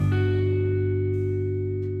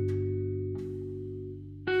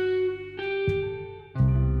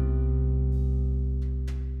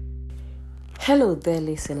Hello there,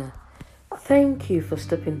 listener. Thank you for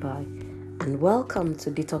stopping by and welcome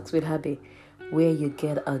to Detox with Habi, where you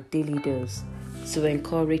get a daily dose to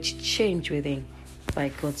encourage change within by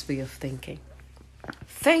God's way of thinking.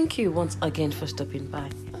 Thank you once again for stopping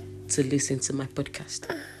by to listen to my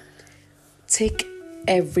podcast. Take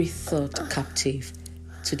every thought captive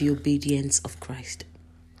to the obedience of Christ.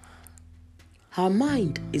 Our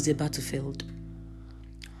mind is a battlefield.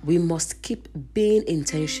 We must keep being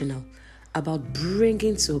intentional about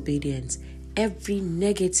bringing to obedience every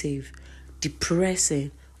negative, depressing,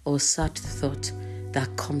 or sad thought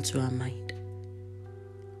that comes to our mind.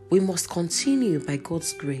 We must continue by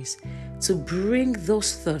God's grace to bring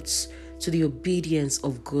those thoughts to the obedience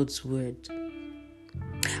of God's word.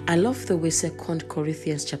 I love the way 2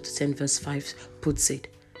 Corinthians chapter 10 verse 5 puts it.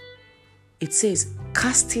 It says,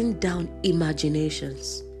 casting down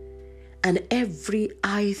imaginations and every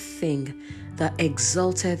high thing that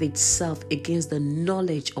exalteth itself against the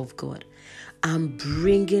knowledge of God, and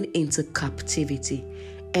bringing into captivity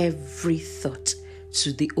every thought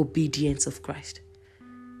to the obedience of Christ.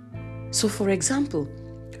 So, for example,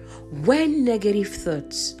 when negative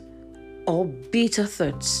thoughts or bitter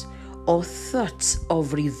thoughts or thoughts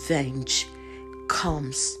of revenge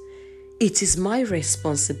comes, it is my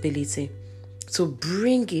responsibility to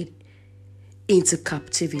bring it into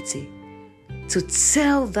captivity, to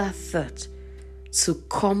tell that thought to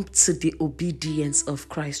come to the obedience of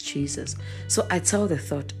Christ Jesus. So I tell the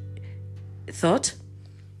thought,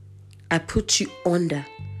 I put you under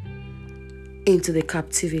into the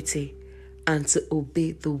captivity and to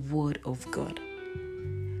obey the word of God.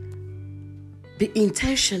 Be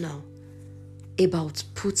intentional about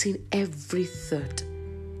putting every thought,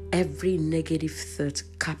 every negative thought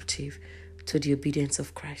captive to the obedience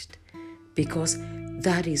of Christ, because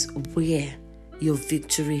that is where your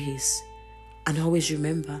victory is. And always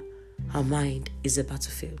remember, our mind is a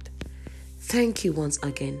battlefield. Thank you once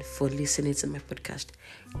again for listening to my podcast.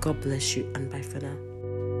 God bless you and bye for now.